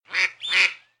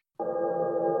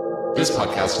This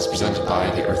podcast is presented by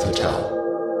the Earth Hotel.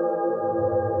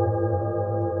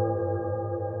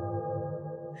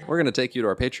 We're going to take you to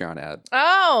our Patreon ad.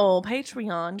 Oh,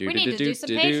 Patreon. We need to do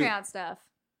some Patreon stuff.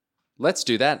 Let's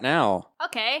do that now.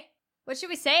 Okay. What should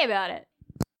we say about it?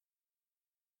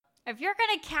 If you're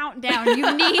going to count down,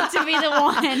 you need to be the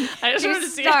one. I just to wanted to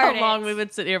see start how long it. we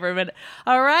would sit here for a minute.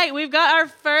 All right, we've got our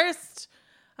first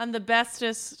and the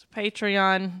bestest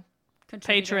Patreon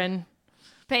patron.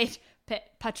 Patron.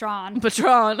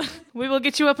 Patron. We will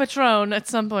get you a patron at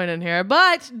some point in here.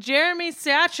 But Jeremy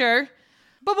Satcher,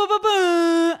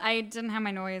 I didn't have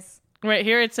my noise. right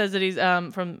here it says that he's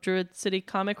from Druid City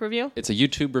Comic Review. It's a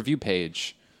YouTube review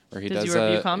page where he Does does he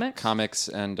review comics? comics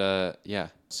and yeah,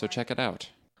 so check it out.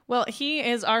 Well, he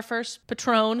is our first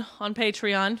patron on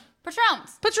Patreon.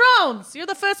 Patrons. Patrons! You're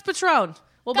the first patron.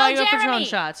 We'll buy you a patron Jeremy.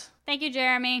 shot. Thank you,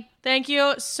 Jeremy. Thank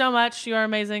you so much. You are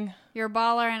amazing. You're a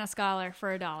baller and a scholar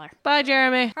for $1. Bye,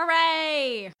 Jeremy.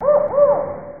 Hooray!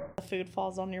 The food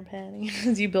falls on your panty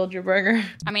as you build your burger.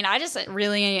 I mean, I just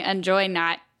really enjoy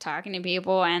not talking to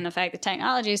people and the fact that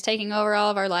technology is taking over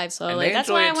all of our lives slowly. they That's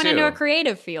enjoy why I it went too. into a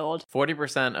creative field.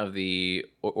 40% of the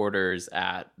orders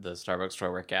at the Starbucks store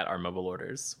I work at are mobile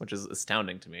orders, which is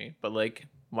astounding to me. But, like,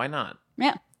 why not?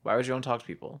 Yeah. Why would you want to talk to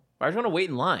people? Why would you want to wait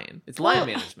in line? It's line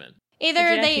management. Either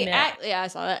Jackie they Nat. act, yeah, I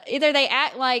saw that. Either they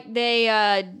act like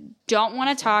they don't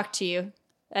want to talk to you.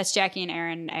 That's Jackie and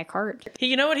Aaron Eckhart.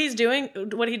 You know what he's doing?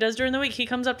 What he does during the week? He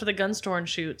comes up to the gun store and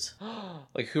shoots.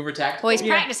 Like Hoover Tactical? Well, he's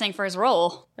practicing for his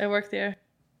role. I work there.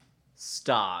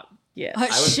 Stop. Yes. I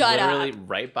was Shut literally up.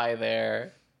 right by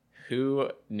there. Who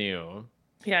knew?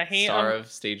 Yeah, he Star of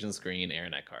stage and screen,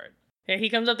 Aaron Eckhart. yeah, he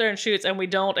comes up there and shoots, and we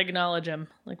don't acknowledge him.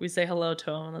 Like, we say hello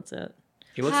to him, and that's it.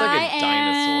 He looks Hi, like a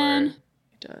dinosaur. Aaron.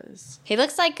 He does. He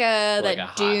looks like Like that a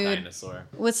hot dude. dinosaur.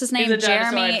 What's his He's name? a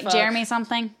dinosaur Jeremy. I'd fuck. Jeremy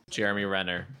something. Jeremy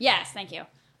Renner. Yes, thank you.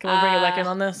 Can we bring it back in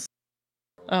on this?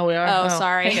 Oh, we are? Oh,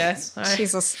 sorry. Hey, guys. All right.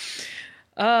 Jesus.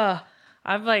 I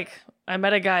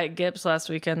met a guy at Gips last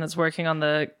weekend that's working on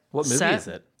the What movie set. is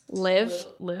it? Live.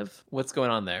 What's going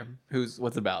on there? What's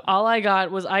it about? All I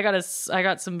got was I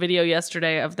got some video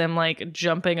yesterday of them like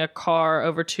jumping a car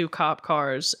over two cop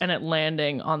cars and it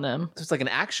landing on them. So it's like an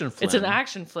action film. It's an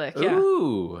action flick. Yeah.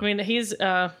 Ooh. I mean, he's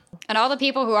And all the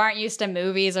people who aren't used to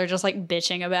movies are just like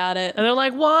bitching about it. and they're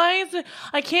like, why is it,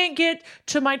 I can't get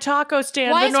to my taco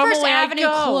stand Why the is normal First way I Avenue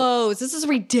go. closed? This is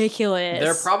ridiculous.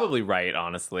 They're probably right,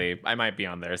 honestly. I might be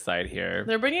on their side here.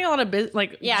 They're bringing a lot of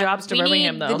yeah, jobs to we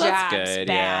Birmingham need though. The That's jobs good,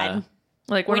 bad. yeah.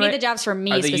 Like We when need the jobs for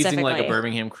me Are they specifically. using like a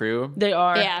Birmingham crew? they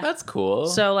are. Yeah. That's cool.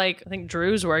 So like I think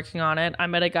Drew's working on it. I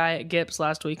met a guy at Gips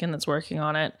last weekend that's working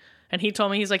on it. And he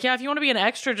told me, he's like, yeah, if you want to be an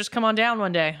extra, just come on down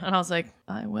one day. And I was like,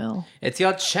 I will. It's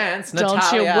your chance, Don't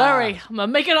you worry. I'm going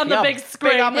to make it on the Yeah, big big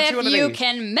screen. opportunity. If you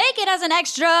can make it as an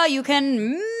extra, you can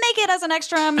make it as an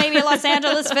extra. Maybe a Los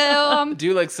Angeles film.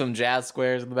 Do like some jazz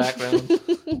squares in the background.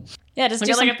 Yeah, just I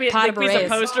do got some like a pot big of piece of berets.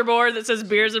 poster board that says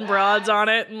beers and broads on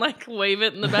it and like wave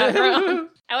it in the background.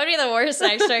 I would be the worst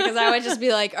extra because I would just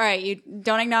be like, all right, you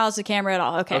don't acknowledge the camera at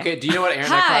all. Okay. Okay, do you know what Aaron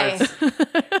Hi.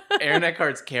 Aaron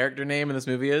Eckhart's character name in this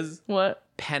movie is? What?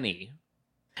 Penny.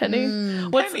 Penny?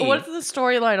 What's Penny. the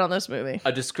storyline on this movie?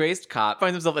 A disgraced cop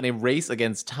finds himself in a race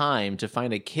against time to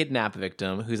find a kidnap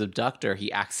victim whose abductor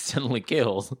he accidentally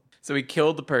kills. So he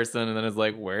killed the person and then is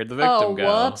like, where'd the victim Oh,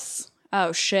 go? whoops.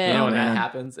 Oh, shit. You know when man. that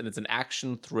happens? And it's an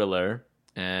action thriller.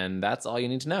 And that's all you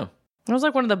need to know. It was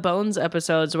like one of the Bones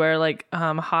episodes where like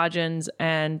Hodgins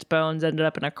and Bones ended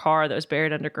up in a car that was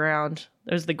buried underground.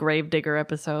 It was the Gravedigger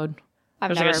episode. I've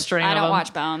There's never, like a string I of don't them.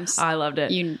 watch Bones. I loved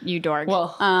it. You dork.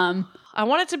 Well, I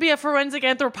wanted to be a forensic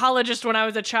anthropologist when I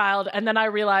was a child, and then I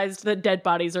realized that dead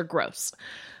bodies are gross.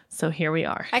 So here we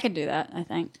are. I could do that, I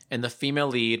think. And the female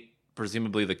lead,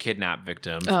 presumably the kidnap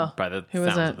victim, Oh, by the who is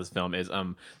sounds that? of this film, is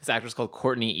this actress called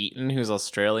Courtney Eaton, who's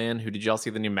Australian. Who did y'all see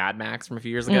the new Mad Max from a few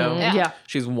years ago? Yeah.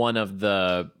 She's one of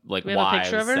the like We have a wives.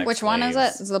 picture of her? sex Which one is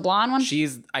slaves. it? Is it the blonde one?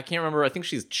 I can't remember. I think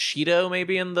she's Cheeto,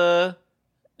 maybe in the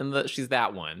she's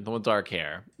that one, the one with dark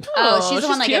hair. oh, she's the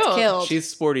one that she's gets cute. killed. She's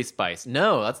Sporty Spice.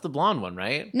 No, that's the blonde one,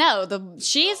 right? No,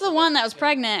 she's the one that was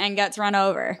pregnant and gets run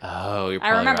over. Oh, you're I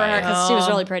probably remember her right. because she was Oh.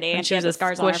 really pretty and And she had she's the a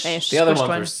scars on her squish- face. The other Which ones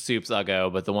one? were soups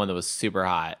uggo, but the one that was super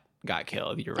hot got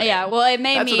killed. You're right. Yeah, well, it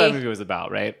made That's what that me. movie was about,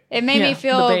 right? It made Yeah, me the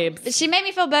feel. babes. She made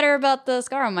me feel better about the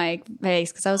scar on my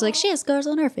face because I was like, she has scars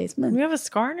on her face. You have a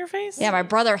scar on your face? Yeah, my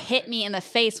brother hit me in the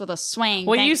face with a swing.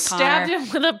 Well, you Thanks, stabbed Connor. him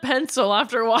with a pencil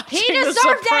after watching He The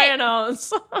deserved it!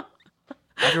 Sopranos.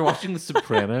 After watching The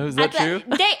Sopranos, is that true?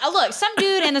 Look, some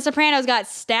dude in The Sopranos got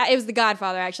stabbed. It was The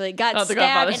Godfather, actually. Got Oh, The stabbed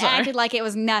Godfather, and sorry. acted like it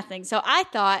was nothing. So I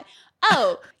thought,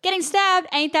 oh, getting stabbed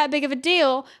ain't that big of a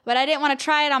deal, but I didn't want to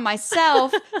try it on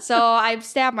myself, so I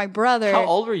stabbed my brother. How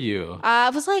old were you? I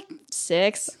was like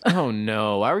 6. Oh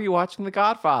no! Why were you watching The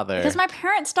Godfather? Because my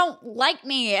parents don't like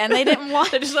me, and they didn't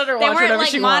want. They just let her They watch weren't whatever like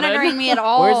she monitoring wanted. me at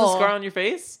all. Where's the scar on your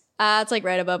face? It's like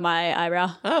right above my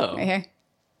eyebrow. Oh, Right here.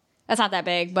 That's not that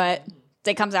big, but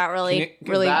it comes out really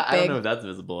I don't big. know if that's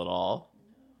visible at all.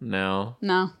 No,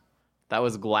 No. that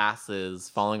was glasses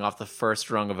falling off the first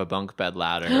rung of a bunk bed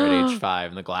ladder at age 5,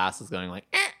 and the glass is going like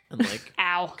and like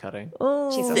Ow. cutting.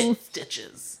 Jesus.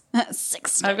 Stitches.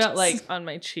 6 I've got stitches. like on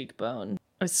my cheekbone.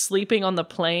 I was sleeping on the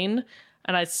plane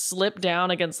and I slipped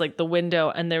down against like the window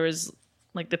and there was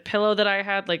like the pillow that I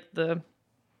had, like there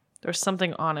was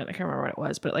something on it. I can't remember what it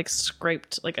was, but it like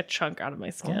scraped like a chunk out of my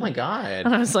skin. Oh my god!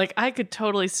 And I was like, I could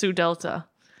totally sue Delta,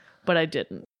 but I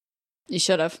didn't. You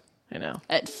should have. I know.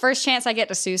 At first chance I get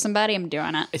to sue somebody, I'm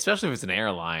doing it. Especially if it's an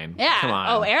airline. Yeah. Come on.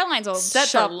 Oh, airlines will Set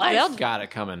shut for life. they'll- Got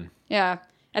it coming. Yeah.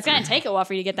 It's going to take a while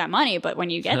for you to get that money, but when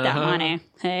you get that money,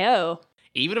 hey-oh.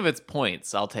 Even if it's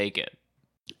points, I'll take it.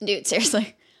 Dude,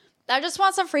 seriously. I just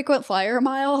want some frequent flyer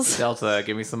miles. Delta,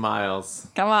 give me some miles.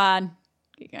 Come on.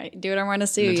 Dude, I'm going to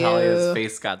sue Natalia's you.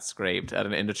 face got scraped at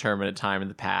an indeterminate time in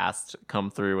the past. Come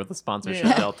through with a sponsorship,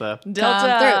 Yeah. Delta.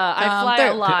 Delta, through, I come fly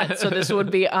through. a lot, so this would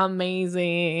be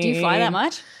amazing. Do you fly that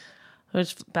much? I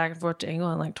was back and forth to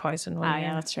England like twice in 1 Oh, year.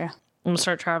 yeah, that's true. I'm gonna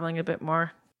start traveling a bit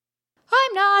more.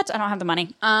 I'm not. I don't have the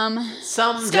money.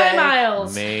 Someday, Sky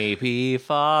Miles. maybe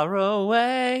far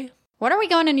away. When are we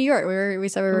going to New York? We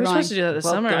said we We were were going. supposed to do that this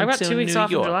summer. Welcome I've got to 2 weeks New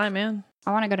off York. in July, man.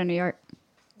 I want to go to New York.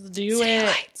 Do it.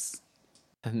 Lights.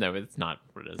 No, it's not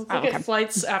what it is. Look at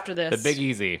flights after this. The Big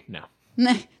Easy. No.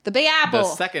 The Big The Apple,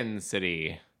 second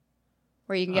city.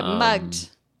 where you can get mugged.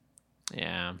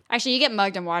 Yeah. Actually, you get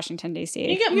mugged in Washington, D.C.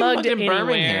 You get You mugged in anywhere.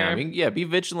 Birmingham. Yeah, be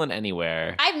vigilant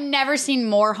anywhere. I've never seen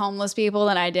more homeless people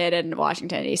than I did in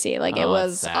Washington, D.C. Like, it Oh,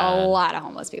 was that's a sad. lot of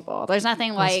homeless people. There's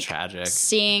nothing like tragic.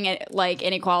 seeing it, like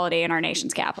inequality in our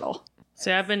nation's capital.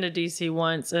 See, I've been to DC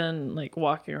once and like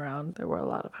walking around, there were a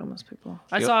lot of homeless people.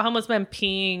 I Yep. saw a homeless man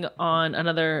peeing on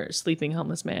another sleeping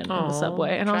homeless man on the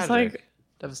subway, and I was Tragic. like,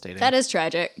 Devastating. That is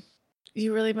tragic.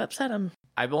 "You really upset him."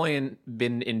 I've only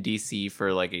been in DC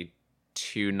for like a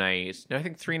 2-night, no, I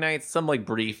think 3 nights, some like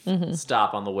brief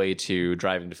stop on the way to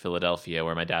driving to Philadelphia,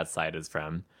 where my dad's side is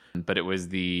from. But it was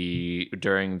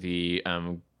during the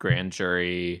grand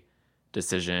jury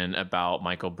decision about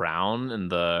Michael Brown and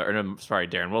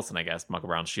Darren Wilson, I guess, Michael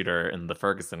Brown shooter in the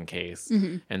Ferguson case.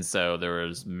 And so there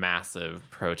was massive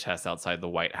protests outside the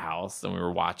White House, and we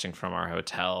were watching from our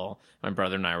hotel. My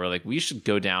brother and I were like, we should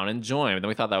go down and join. But then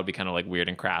we thought that would be kind of like weird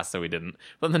and crass, so we didn't.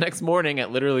 But the next morning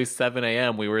at literally 7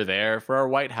 a.m., we were there for our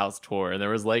White House tour, and there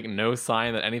was like no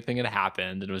sign that anything had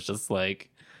happened. It was just like,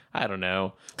 I don't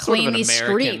know, sort of Clean an these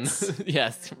American- streets.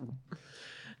 Yes.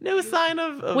 No sign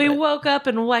of We woke up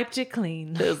and wiped it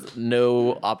clean. there's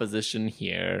no opposition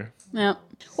here. Yeah.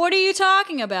 What are you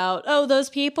talking about? Oh, those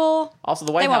people? Also,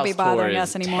 the White They won't House be tour bothering is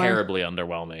us anymore. terribly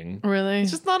underwhelming. Really? It's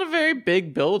just not a very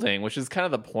big building, which is kind of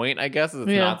the point, I guess. Is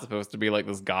it's Yeah. not supposed to be like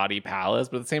this gaudy palace,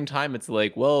 but at the same time, it's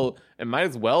like, well, it might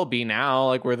as well be now.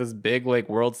 Like we're this big like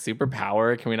world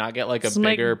superpower. Can we not get like a Let's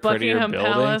make bigger, prettier Buckingham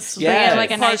building? Palace Yeah, Yes.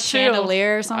 like a Part nice 2.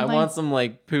 chandelier or I something. want some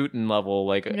like Putin level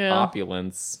like Yeah.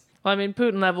 opulence. Well, I mean,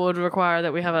 Putin level would require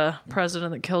that we have a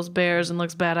president that kills bears and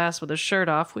looks badass with his shirt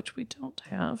off, which we don't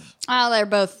have. Oh, they're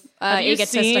both Have you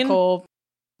egotistical.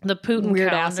 The Putin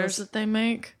Weird calendars asses. that they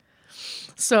make.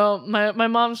 So my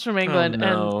mom's from England,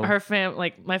 no. and her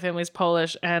my family's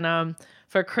Polish, and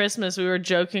for Christmas we were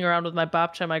joking around with my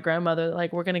babcia, my grandmother,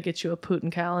 like we're gonna get you a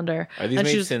Putin calendar. Are these and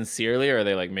made she was- sincerely, or are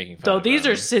they like making fun? So of these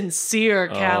them? are sincere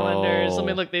calendars. Let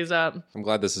me Oh. look these up. I'm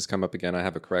glad this has come up again. I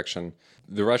have a correction.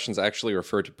 The Russians actually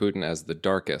refer to Putin as the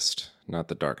darkest, not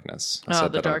the darkness. I Oh,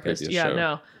 said the that on a darkest. previous Yeah, show.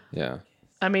 no. Yeah.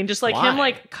 I mean, just like Why? him,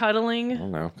 like I cuddling.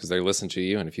 don't know, because they listen to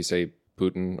you, and if you say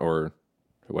Putin or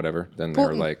whatever, then they're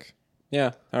Putin. like,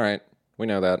 yeah, all right, we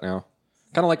know that now.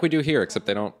 Kind of like we do here, except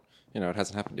they don't, it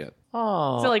hasn't happened yet.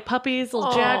 Oh, So like puppies,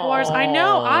 little jaguars. I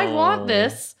know. I want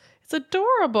this. It's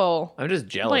adorable. I'm just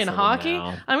jealous. Playing of him hockey.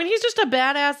 now. I mean, he's just a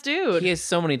badass dude. He has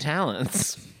so many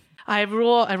talents. I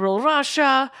rule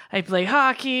Russia. I play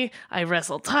hockey. I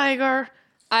wrestle tiger.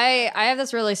 I have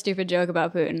this really stupid joke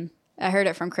about Putin. I heard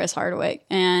it from Chris Hardwick,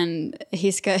 and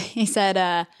he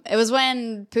said it was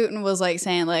when Putin was like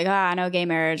saying like no gay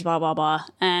marriage, blah blah blah,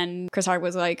 and Chris Hardwick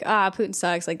was like Putin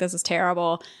sucks, like this is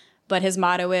terrible, but his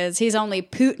motto is he's only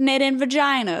Putin it in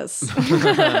vaginas.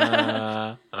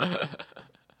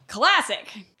 classic.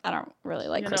 I don't really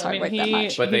like Chris I mean, Hardwick that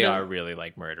much. But they He are really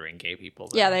like murdering gay people.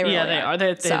 Though. Yeah, they really Yeah, they are.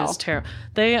 They So- It is terrible.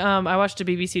 They I watched a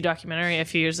BBC documentary a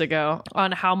few years ago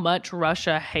on how much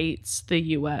Russia hates the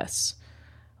U.S.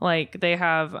 Like they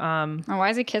have Well, why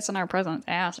is he kissing our president's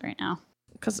ass right now?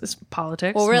 because it's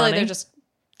politics. Well, really, money. they're just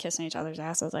kissing each other's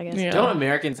asses, I guess. Yeah. Don't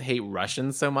Americans hate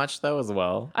Russians so much though as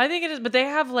well? I think it is, but they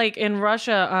have like in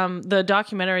Russia, the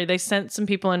documentary, they sent some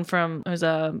people in from, there's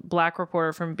a black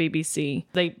reporter from BBC.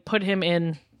 They put him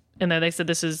in there. They said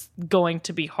this is going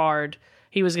to be hard.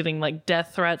 He was getting like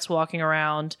death threats walking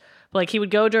around. Like he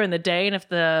would go during the day, and if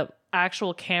the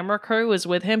actual camera crew was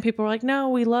with him, people were like, no,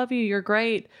 we love you, you're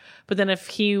great. But then if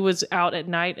he was out at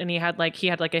night and he had like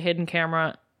a hidden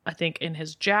camera, I think in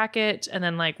his jacket, and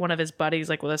then like one of his buddies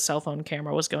like with a cell phone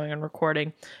camera was going and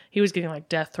recording, he was getting like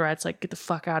death threats, like get the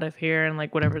fuck out of here, and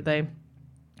like whatever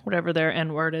their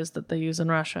N word is that they use in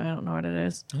Russia. I don't know what it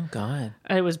is. Oh God.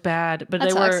 It was bad, but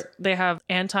That sucks. they have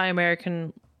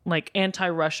anti-American, like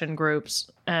anti-Russian groups,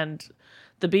 and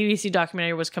the BBC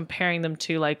documentary was comparing them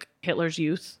to like Hitler's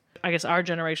youth. I guess our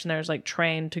generation there is like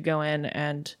trained to go in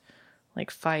and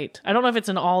like fight. I don't know if it's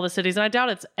in all the cities, and I doubt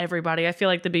it's everybody. I feel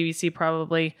like the BBC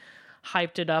probably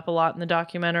hyped it up a lot in the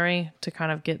documentary to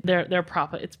kind of get their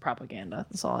it's propaganda.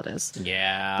 That's all it is.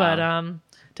 Yeah. But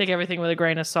take everything with a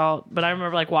grain of salt. But I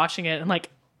remember like watching it and like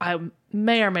I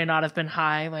may or may not have been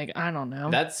high. Like I don't know.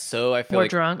 That's so I feel Or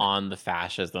like drunk. on the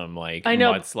fascism like I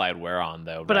know. mudslide we're on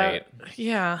though, But right?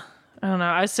 I don't know.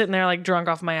 I was sitting there like drunk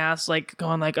off my ass, like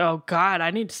going like, "Oh God, I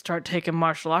need to start taking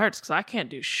martial arts because I can't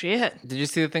do shit." Did you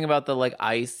see the thing about the like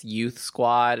ICE Youth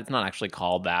Squad? It's not actually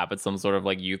called that, but some sort of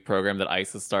like youth program that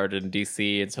ICE has started in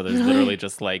DC. And so there's literally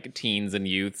just like teens and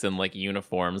youths in like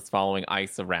uniforms following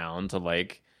ICE around to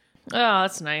like Oh,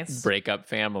 that's nice. break up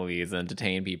families and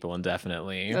detain people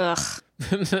indefinitely. Ugh.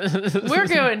 We're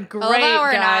going great, I love how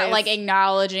we're guys. not like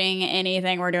acknowledging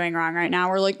anything we're doing wrong right now.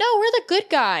 We're like, no, we're the good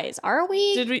guys. Are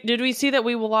we? Did we see that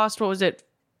we lost? What was it?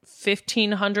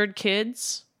 1,500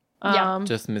 kids. Yeah.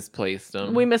 Just misplaced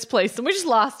them. We misplaced them. We just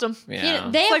lost them. yeah.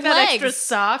 They have like that legs. extra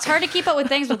sock. It's hard to keep up with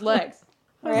things with legs.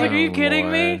 I was like, are you Oh,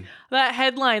 kidding me? Lord. That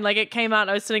headline, like it came out,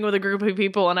 and I was sitting with a group of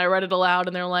people and I read it aloud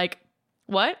and they're like,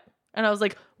 what? And I was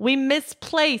like, we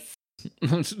misplaced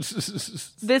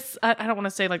this. I don't want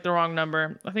to say like the wrong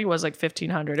number. I think it was like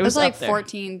 1,500. It was like up there.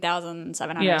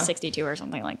 14,762 or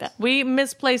something like that. We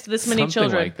misplaced this many Something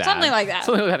children. like that. Something like that.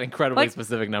 Something like that incredibly Like-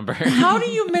 specific number. How do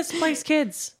you misplace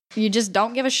kids? You just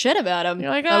don't give a shit about them. You're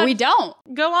like, But we don't.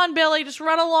 Go on, Billy. Just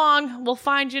run along. We'll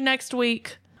find you next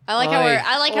week. I like how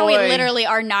Oi. we Oi. literally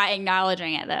are not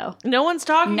acknowledging it though. No one's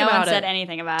talking No about one said it.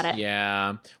 anything about it.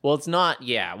 Yeah. Well, it's not.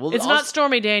 Yeah. Well, It's also- not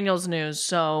Stormy Daniels news,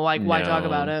 so like, why talk No.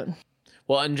 about it?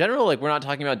 Well, in general, like we're not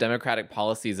talking about Democratic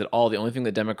policies at all. The only thing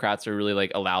that Democrats are really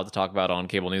like allowed to talk about on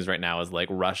cable news right now is like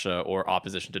Russia or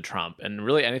opposition to Trump, and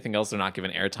really anything else they're not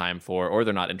given airtime for, or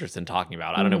they're not interested in talking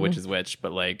about. I don't know which is which,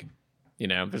 but like, you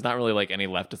know, there's not really like any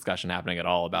left discussion happening at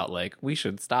all about like we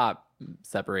should stop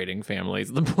separating families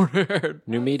at the border.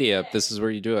 New media. This is where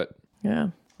you do it. Yeah.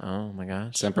 Oh my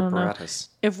gosh. Semper Paratus.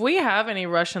 If we have any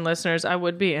Russian listeners, I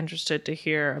would be interested to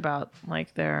hear about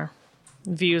like their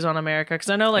views on America,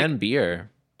 because I know like And beer.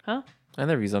 Huh? And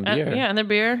their views on uh, beer. yeah, and their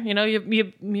beer. You know, your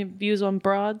views on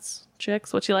broads,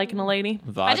 chicks, what you like in a lady.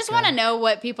 I just want to know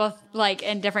what people like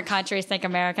in different countries think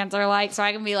Americans are like, so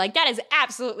I can be like, that is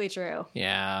absolutely true.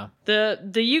 Yeah.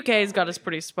 The UK's got us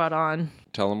pretty spot on.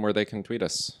 Tell them where they can tweet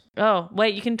us. Oh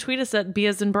wait, you can tweet us at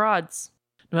Beas and Broads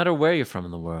No matter where you're from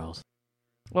in the world,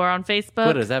 or on Facebook.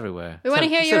 Twitter's everywhere. We want to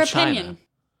hear Except your China. opinion.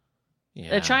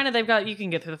 Yeah. China, they've got, you can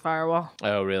get through the firewall.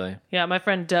 Oh, really? Yeah, my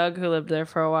friend Doug, who lived there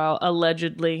for a while,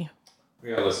 allegedly.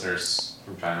 We got listeners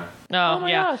from China. Oh, my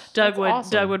yeah, gosh, Doug that's would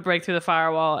awesome. Doug would break through the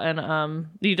firewall, and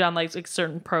you download like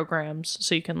certain programs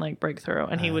so you can like break through.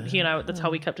 And he and I, that's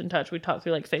how we kept in touch. We talked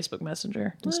through like Facebook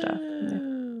Messenger and stuff.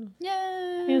 Yeah.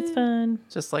 It's fun.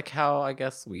 Just like how I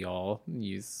guess we all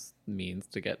use means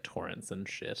to get torrents and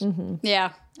shit. Mm-hmm.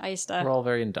 Yeah. I used We're to. all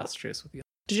very industrious with you.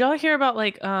 Did y'all hear about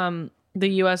like the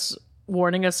U.S.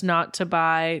 warning us not to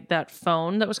buy that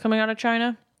phone that was coming out of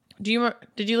China? Did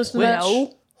you listen to that?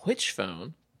 No. Which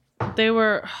phone? They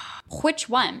were. Which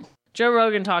one? Joe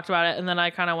Rogan talked about it, and then I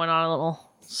kind of went on a little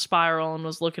spiral and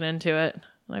was looking into it,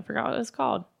 and I forgot what it was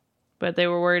called. But they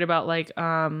were worried about like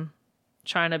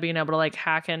China being able to like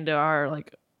hack into our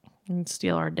like and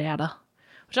steal our data,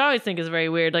 which I always think is very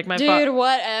weird. Like Dude,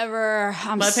 whatever.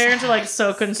 my parents are like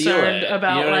so concerned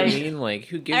about you know like. what I mean? Like,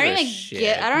 who gives I don't a even shit?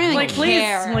 get. I don't even Like, please,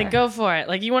 care. like, go for it.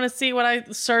 Like, you want to see what I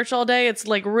search all day? It's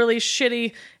like really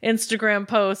shitty Instagram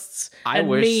posts. I and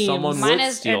wish memes. someone Mine would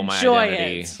is steal my enjoy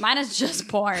identity. it. Mine is just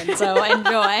porn, so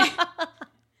enjoy.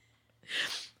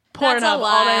 Pornhub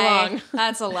all day long.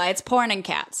 That's a lie. It's porn and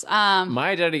cats. My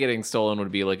identity getting stolen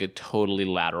would be like a totally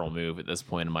lateral move at this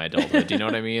point in my adulthood. Do you know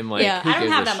what I mean? Like, Yeah, who I don't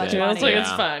gives have a that much shit? money. It's like, Yeah.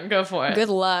 it's fun. Go for it. Good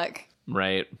luck.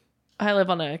 Right. I live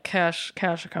on a cash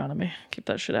economy. Keep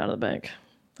that shit out of the bank.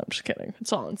 I'm just kidding.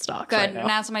 It's all in stock Good. right now.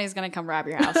 Now somebody's gonna come rob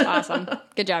your house. Awesome.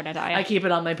 Good job, Natalia. I keep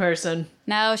it on my person.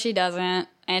 No, she doesn't,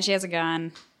 and she has a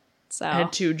gun. So I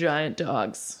had 2 giant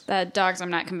dogs. the dogs,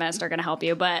 I'm not convinced are gonna help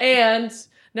you, but And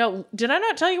no, did I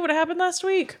not tell you what happened last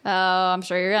week? oh, I'm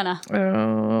sure you're gonna.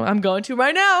 I'm going to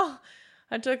right now.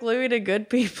 I took Louis to Good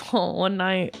People one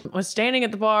night. Was standing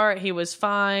at the bar. He was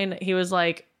fine. He was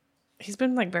like, he's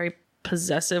been like very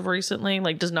possessive recently.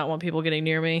 Like, does not want people getting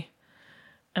near me.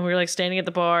 And we were like standing at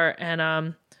the bar, and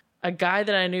a guy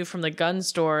that I knew from the gun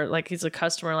store, like he's a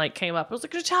customer, like came up. I was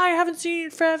like, Natalia, I haven't seen you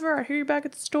in forever. I hear you back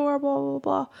at the store. Blah blah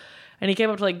blah. And he came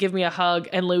up to like give me a hug,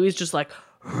 and Louis is just like,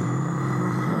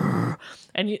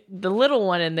 and the little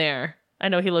one in there. I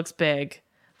know he looks big,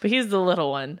 but he's the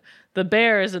little one. The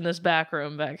bear is in this back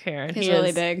room back here, and He's he really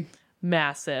is big.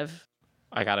 massive.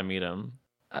 I gotta meet him.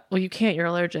 Well, you can't. You're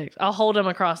allergic. I'll hold him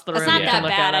across the room. It's not You that can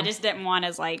look bad. at I him. just didn't want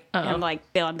his him like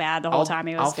feeling bad the whole time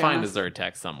he was I'll doing find a this.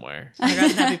 Zyrtec somewhere. I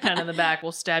got an EpiPen in the back.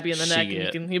 We'll stab you in the neck, and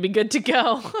Shit. you'll be good to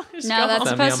go. Just No, go that's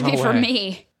home. Send me supposed to on be my for way.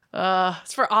 me.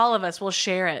 It's for all of us. We'll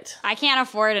share it. I can't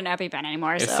afford an EpiPen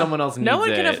anymore. If so someone else needs No one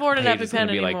can it, afford an Paige is gonna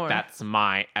EpiPen be anymore. Like, that's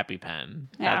my EpiPen.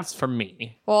 Yeah. That's for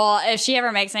me. well, if she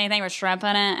ever makes anything with shrimp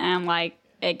in it and like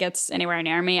it gets anywhere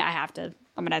near me,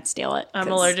 I'm gonna steal it. I'm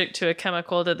 'cause allergic to a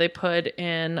chemical that they put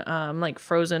in like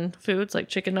frozen foods, like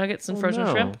chicken nuggets and frozen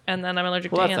no. shrimp, and then I'm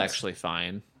allergic Well, to that's ants. actually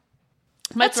fine.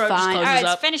 My That's throat just fine. All closes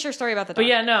right, up. finish your story about the dog. But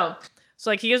yeah, no. So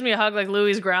like he gives me a hug, like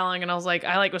Louis growling, and I was like,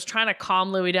 was trying to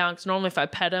calm Louis down because normally if I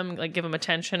pet him, like give him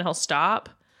attention, he'll stop.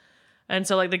 And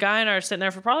so like the guy and I are sitting there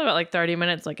for probably about like 30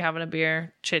 minutes, like having a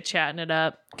beer, chit chatting it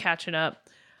up, catching up.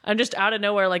 And just out of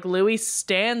nowhere, like Louis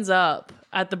stands up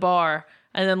at the bar,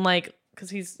 and then like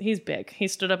because he's big, he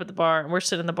stood up at the bar, and we're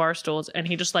sitting in the bar stools, and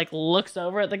he just like looks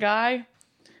over at the guy,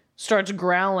 starts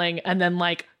growling, and then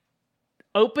like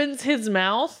opens his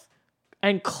mouth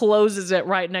and closes it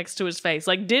right next to his face.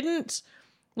 Like didn't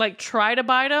like try to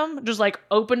bite him, just like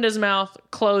opened his mouth,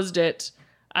 closed it,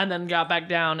 and then got back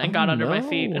down and got under my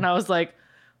feet. And I was like,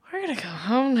 we're gonna go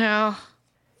home now.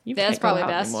 You That's can't go probably out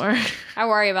best. anymore. I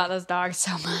worry about those dogs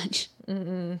so much.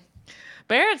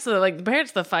 Barrett's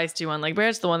the feisty one. Like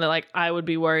Barrett's the one that like I would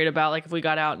be worried about. Like if we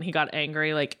got out and he got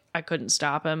angry, like I couldn't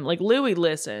stop him. Like Louis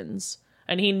listens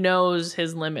and he knows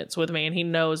his limits with me and he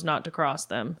knows not to cross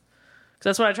them. Because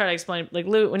that's what I try to explain. Like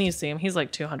Louis, when you see him, he's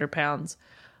like 200 pounds.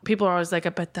 People are always like, I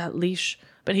bet that leash,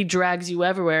 but he drags you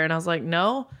everywhere. And I was like,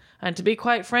 no. And to be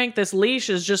quite frank, this leash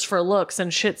is just for looks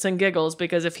and shits and giggles.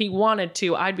 Because if he wanted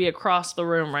to, I'd be across the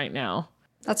room right now.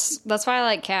 That's why I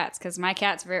like cats, because my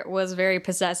cat was very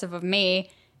possessive of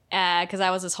me, because I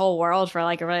was his whole world for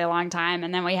like a really long time.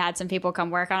 And then we had some people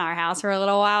come work on our house for a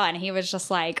little while, and he was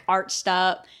just like arched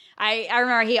up. I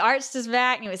remember he arched his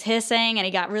back and he was hissing and he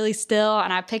got really still,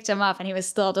 and I picked him up and he was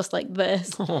still just like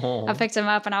this. I picked him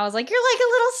up and I was like, "You're like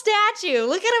a little statue.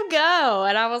 Look at him go!"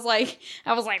 And I was like,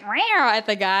 "Meow" at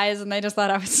the guys, and they just thought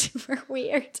I was super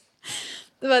weird.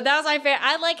 But that was my favorite.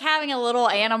 I like having a little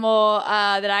animal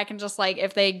that I can just like,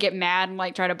 if they get mad and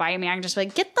like try to bite me, I can just be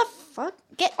like,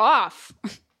 get off.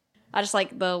 I just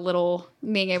like the little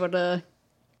being able to,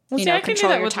 Well, you see, know, I can do control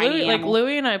that your with tiny Louis. Like animal.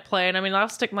 Louis and I play, and I mean, I'll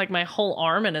stick like my whole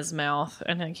arm in his mouth,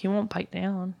 and like he won't bite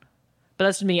down. But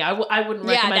that's me. I wouldn't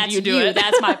Yeah, recommend that's you do it.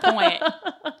 That's my point.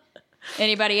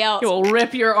 Anybody else? He will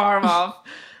rip your arm off.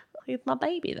 He's my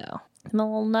baby, though. He's my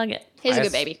little nugget. He's a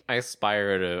good baby. I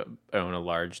aspire to own a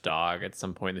large dog at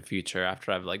some point in the future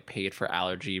after I've like paid for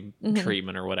allergy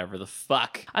treatment or whatever the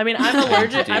fuck. I mean, I'm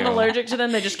allergic. do. I'm allergic to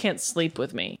them. They just can't sleep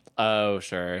with me. Oh,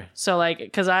 sure. So like,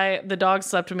 because the dog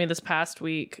slept with me this past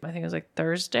week. I think it was like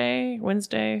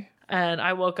Wednesday. And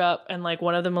I woke up and like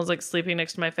one of them was like sleeping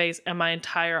next to my face, and my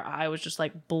entire eye was just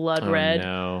like blood red. Oh,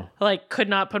 no. Like could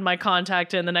not put my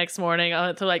contact in the next morning. I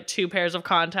went through like 2 pairs of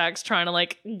contacts trying to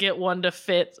like get one to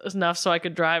fit enough so I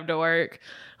could drive to work.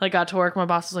 Like got to work, my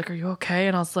boss was like, "Are you okay?"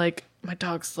 And I was like, "My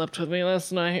dog slept with me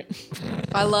last night."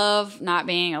 I love not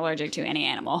being allergic to any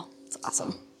animal. It's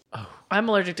awesome. I'm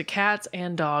allergic to cats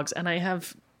and dogs, and I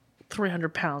have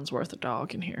 300 pounds worth of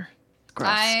dog in here. Gross.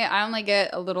 I only get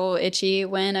a little itchy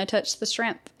when I touch the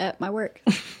shrimp at my work.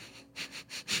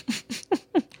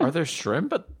 Are there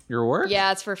shrimp at your work?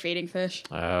 Yeah, it's for feeding fish.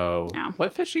 Oh. Yeah.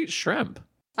 What fish eat shrimp?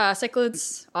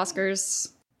 Cichlids, Oscars.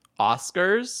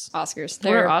 Oscars? Oscars.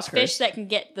 What are They're Oscars? fish that can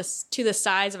get to the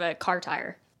size of a car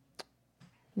tire.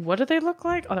 What do they look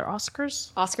like? Are they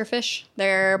Oscars? Oscar fish.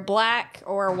 They're black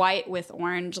or white with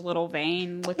orange little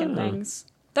vein looking things.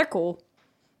 They're cool.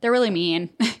 They're really mean.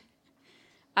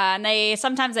 And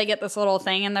sometimes they get this little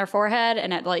thing in their forehead,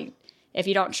 and it like if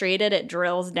you don't treat it, it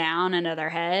drills down into their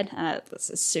head, and this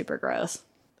is super gross.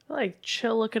 They're like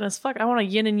chill looking as fuck. I want a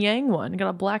yin and yang one. You got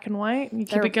a black and white. You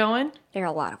keep it going. They're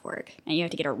a lot of work, and you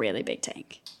have to get a really big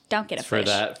tank. Don't get a For fish.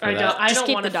 that. For I that. don't. I Just don't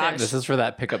keep want the a dogs. fish. This is for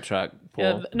that pickup truck pool.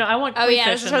 Yeah, no, I want. Oh koi yeah,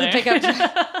 fish this is for the in there.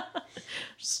 pickup.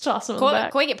 Just toss them in the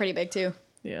back. Koi get pretty big too.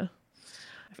 Yeah.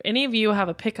 If any of you have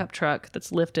a pickup truck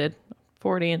that's lifted,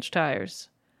 40-inch tires,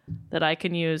 that I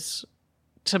can use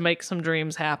to make some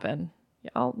dreams happen,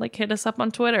 y'all like hit us up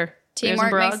on Twitter. Beers and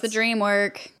Teamwork makes Broads. the dream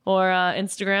work. Or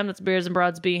Instagram, that's Beers and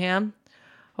Broads Beham.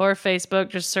 Or Facebook,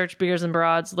 just search Beers and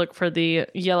Broads. Look for the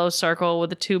yellow circle with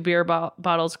the 2 beer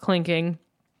bottles clinking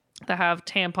that have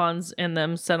tampons in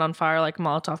them set on fire like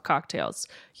Molotov cocktails.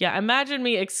 Yeah, imagine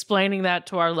me explaining that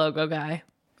to our logo guy.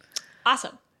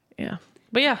 Awesome. Yeah.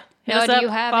 But yeah, hit Noah, us up, do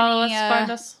you have follow any? us,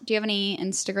 find us. Do you have any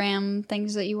Instagram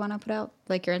things that you want to put out,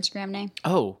 like your Instagram name?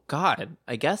 Oh God,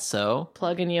 I guess so.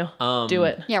 Plugging you. Do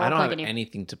it. Yeah, we're I don't have plugging you.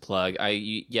 anything to plug.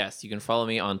 Yes, you can follow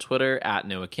me on Twitter at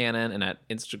Noah Cannon and at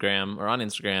Instagram or on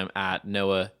Instagram at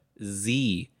Noah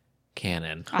Z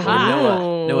Cannon or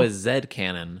Aha. Noah Z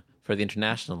Cannon for the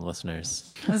international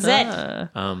listeners. Zed.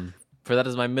 For that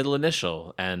is my middle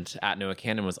initial, and at Noah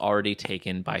Cannon was already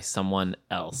taken by someone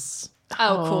else.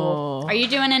 Oh, cool. Are you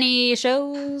doing any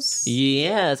shows?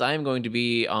 Yes, I am going to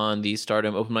be on the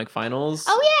Stardom Open Mic Finals.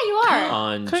 Oh yeah, you are.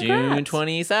 On Congrats. June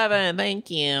 27th.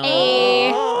 Thank you.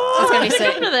 Hey. It's gonna be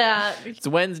sick. Come to that. It's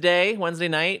Wednesday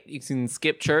night. You can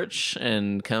skip church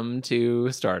and come to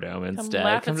Stardom instead.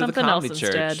 laugh at Come to the something comedy else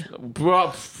church.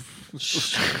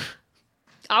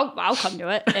 I'll come to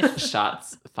it. If,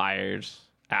 Shots fired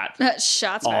at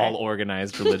shots all fired.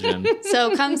 organized religion.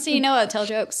 So come see Noah tell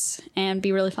jokes and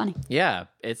be really funny. Yeah,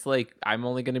 it's like I'm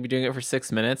only going to be doing it for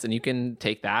 6 minutes, and you can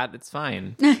take that. It's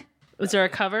fine. Is there a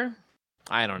cover?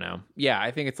 I don't know. Yeah,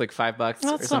 I think it's like $5 or That's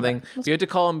not something. bad. You have to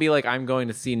call and be like, I'm going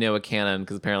to see Noah Cannon,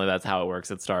 because apparently that's how it works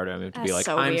at Stardom. You have to be That's like,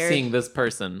 so I'm weird. seeing this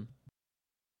person.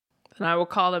 And I will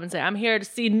call them and say, I'm here to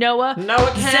see Noah.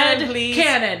 Noah Zed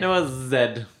Cannon. Noah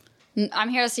Zed. I'm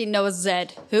here to see Noah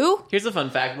Zed. Who? Here's a fun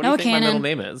fact. What Noah do you think my Cannon.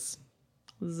 middle name is?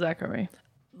 Zachary.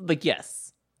 Like,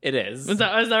 yes, it is. Is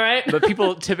that right? But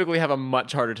people typically have a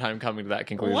much harder time coming to that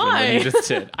conclusion Why? than you just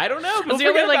did. I don't know. People It's the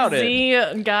only forget about like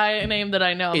it. Z guy name that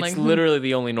I know. I'm It's like, literally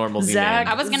the only normal Z Zach-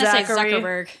 name. I was gonna say Zachary.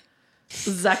 Zuckerberg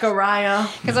Zachariah.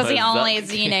 because that's the Zuck. only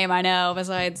Z name I know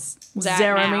besides Zach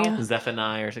Jeremy. now.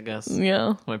 Zephaniah, I guess.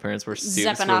 Yeah. My parents were super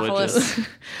Zephanopolis. religious.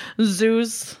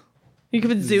 Zeus. You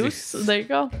give it Zeus. Zeus. There you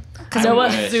go. I Noah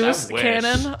wish, Zeus I wish.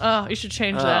 Cannon. Oh, you should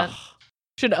change that. Ugh.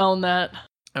 Should own that.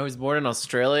 I was born in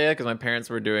Australia because my parents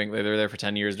were they were there for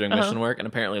 10 years doing mission work, and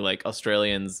apparently like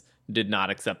Australians did not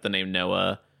accept the name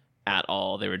Noah at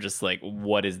all. They were just like,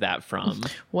 what is that from?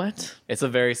 What? It's a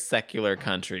very secular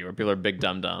country where people are big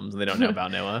dum-dums and they don't know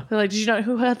about Noah. They're like, did you know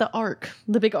who had the ark?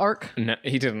 The big ark? No,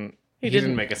 he didn't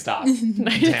didn't. make a stop. He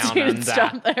Down didn't on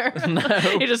stop that. there. No.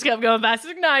 He just kept going fast. He's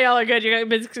like, nah, y'all are good. You got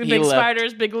big left.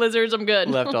 spiders, big lizards. I'm good.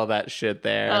 Left all that shit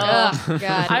there. Oh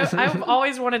God. I've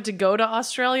always wanted to go to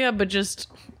Australia, but just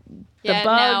the Yeah,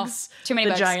 bugs, no. Too many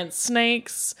the bugs. giant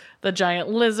snakes, the giant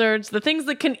lizards, the things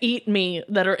that can eat me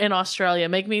that are in Australia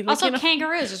make me like, Also, you know,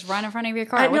 kangaroos just run in front of your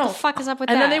car. I What know. the fuck is up with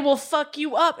and that? then they will fuck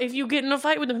you up if you get in a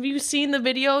fight with them. Have you seen the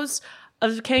videos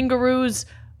of kangaroos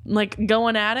like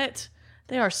going at it?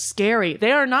 They are scary.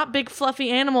 They are not big fluffy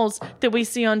animals that we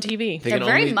see on TV. They They're can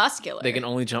very only- muscular. They can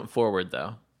only jump forward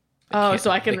though. Oh, so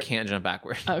I can. They can't jump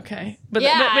backward. Okay, but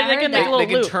Yeah, but I they heard can make that. a little They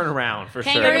can loop. turn around for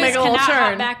Kangaroos sure. make a little cannot hop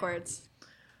turn. backwards.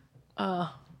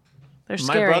 They're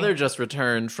My scary. brother just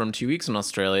returned from 2 weeks in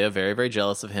Australia. Very, very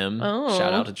jealous of him. Oh.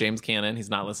 Shout out to James Cannon. He's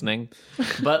not listening.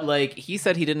 But like he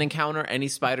said he didn't encounter any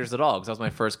spiders at all. Because that was my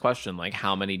first question. Like,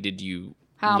 how many did you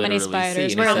How many literally spiders see?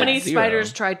 And he were How said many zero.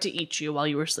 spiders tried to eat you while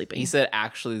you were sleeping? He said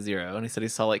actually 0. And he said he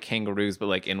saw like kangaroos, but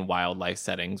like in wildlife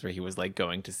settings where he was like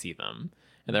going to see them.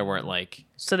 And there weren't like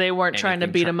so they weren't trying to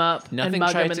anything beat tri- him up and nothing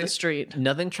mug tried him in to- the street.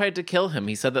 Nothing tried to kill him.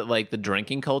 He said that like the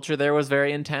drinking culture there was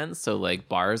very intense. So like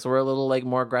bars were a little like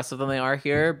more aggressive than they are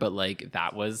here. But like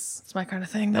that was It's my kind of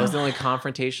thing. That Though. was the only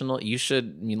confrontational. You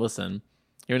should. I mean, listen.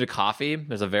 You're into coffee.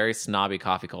 There's a very snobby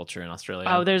coffee culture in Australia.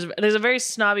 Oh, there's a very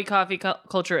snobby coffee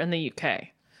culture in the UK.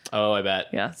 Oh, I bet.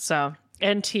 Yeah, so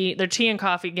and tea, their tea and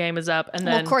coffee game is up, and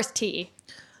Well, then of course, tea.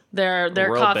 their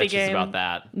World coffee bitches game, about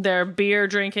that their beer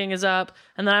drinking is up,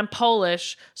 and then I'm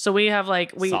Polish, so we have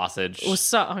like sausage.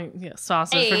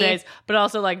 sausage for Hey. days, but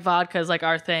also like vodka is like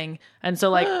our thing, and so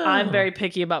like I'm very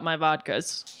picky about my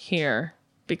vodkas here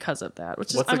because of that.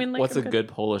 Which is, What's I a, mean, like, what's a okay. good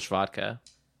Polish vodka?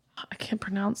 I can't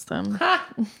pronounce them.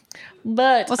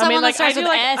 But What's I that mean, one like, that starts I do with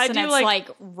like, S I and do it's like, like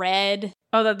red?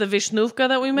 oh, that the Vishnuvka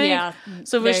that we make. Yeah,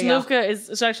 So there you go. Vishnuvka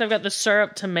is so actually I've got the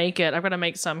syrup to make it. I've got to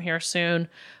make some here soon.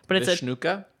 But it's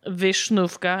Vishnuka? a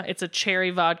Vishnuvka. It's a cherry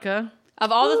vodka.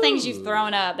 Of all the things you've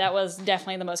thrown up, that was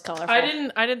definitely the most colorful. I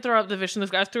didn't throw up the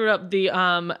Vishnuvka. I threw up the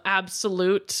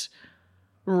Absolute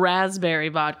raspberry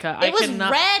vodka. It was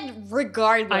red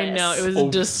regardless. I know it was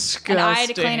disgusting. And I had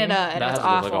to clean it up, and That it's has to look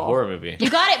awful. like a horror movie. You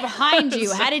got it behind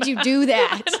you. How did you do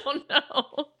that? I don't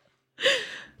know.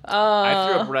 I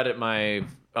threw up red at my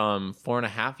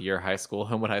 4.5-year high school,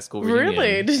 Homewood High School reunion.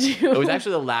 Really? Did you? It was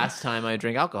actually the last time I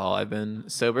drank alcohol. I've been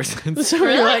sober since. So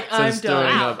you're like, I'm since throwing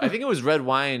done. up. I think it was red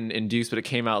wine induced, but it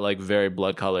came out like very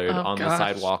blood colored on the gosh.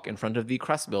 sidewalk in front of the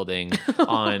Crust Building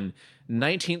on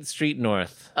 19th Street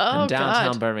North Oh, in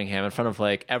downtown God. Birmingham, in front of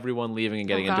like everyone leaving and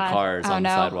getting into God. cars Oh, on the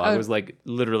no. sidewalk. Oh. It was like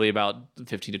literally about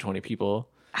 15 to 20 people,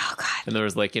 Oh God. and there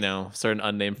was like certain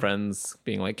unnamed friends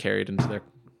being like carried into their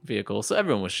vehicle. So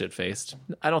everyone was shit faced.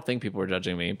 I don't think people were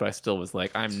judging me, but I still was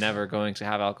like, I'm never going to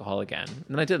have alcohol again,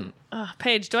 and I didn't.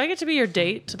 Paige, do I get to be your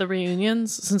date to the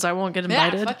reunions since I won't get Yeah,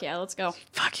 invited? fuck yeah, let's go.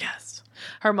 Fuck yes.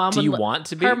 Her mom. Do you wouldn't let- want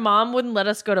to be? Her mom wouldn't let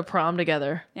us go to prom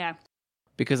together. Yeah.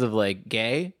 Because of like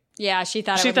gay? Yeah, she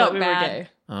thought it She would thought look we were bad. gay,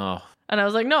 Oh, and I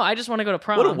was like, no, I just want to go to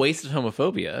prom. what a waste of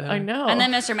homophobia. I know. And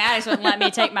then Mr. Maddox wouldn't let me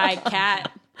take my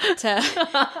cat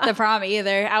to the prom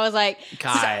either. I was like,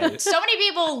 God. so many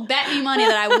people bet me money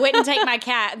that I wouldn't take my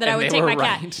cat, that I And would they take were my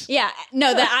cat. right. Yeah,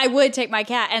 no, that I would take my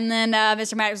cat. And then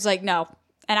Mr. Maddox was like, no.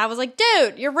 And I was like,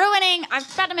 dude, you're ruining. I'm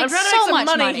about to make I'm trying to so make some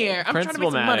much money here. I'm trying to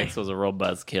Principal make some money. Maddox was a real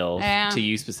buzzkill. Yeah. To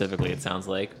you specifically, it sounds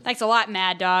like. Thanks a lot,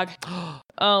 Mad Dog.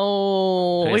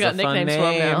 Oh, we It's got a fun nicknames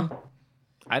for him name. now.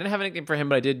 I didn't have a nickname for him,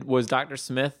 but was Dr.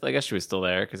 Smith. I guess she was still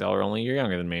there because y'all were only a year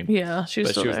younger than me. Yeah, she was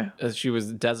But still there. she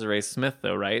was Desiree Smith,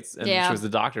 though, right? And Yeah. she was the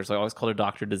doctor, so I always called her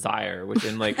Dr. Desire, which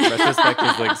in like retrospect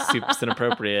is like super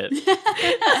inappropriate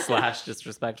 /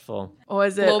 disrespectful. What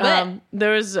was it? Little bit.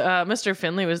 There was Mr.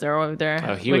 Finley was there over there.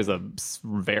 Oh, he was a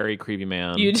very creepy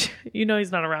man. You know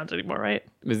he's not around anymore, right?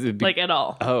 Like at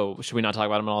all. oh, should we not talk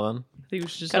about him at all then? He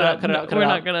was just Cut it out, cut it out, cut we're it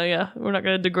not out. gonna we're not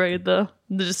gonna degrade the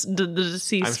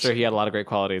deceased. I'm sure he had a lot of great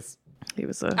qualities. he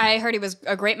was I heard he was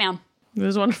a great man. he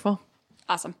was wonderful.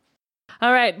 Awesome.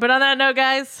 All right, but on that note,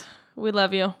 guys, we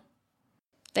love you.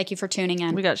 Thank you for tuning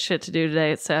in. We got shit to do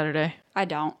today. It's Saturday. I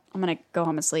don't. I'm going to go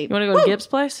home and sleep. You want to go to Gibbs'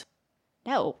 place?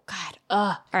 No. God.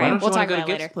 All Why right. don't We'll you talk want to go about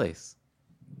to it Gibbs' later. place?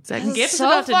 Gibbs is so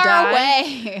about to far die.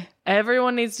 away.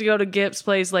 Everyone needs to go to Gibbs'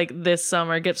 place like this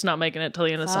summer. Gibbs not making it till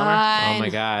the end of summer. Oh my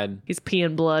god. He's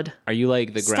peeing blood. Are you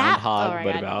like the Stop. groundhog, Oh my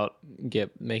but God. about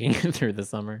making it through the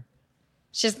summer?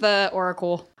 She's the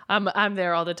oracle. I'm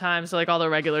there all the time, so like all the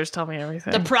regulars tell me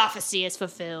everything. The prophecy is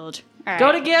fulfilled. All right.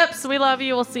 Go to Gibbs. We love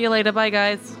you. We'll see you later. Bye,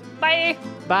 guys. Bye.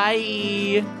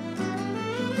 Bye.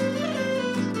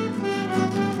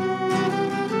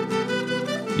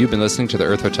 You've been listening to the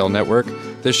Earth Hotel Network.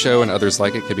 This show and others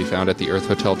like it can be found at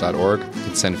theearthhotel.org. You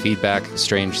can send feedback,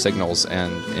 strange signals,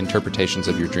 and interpretations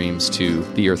of your dreams to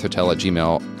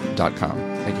theearthhotel@gmail.com.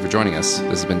 Thank you for joining us.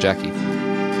 This has been Jackie.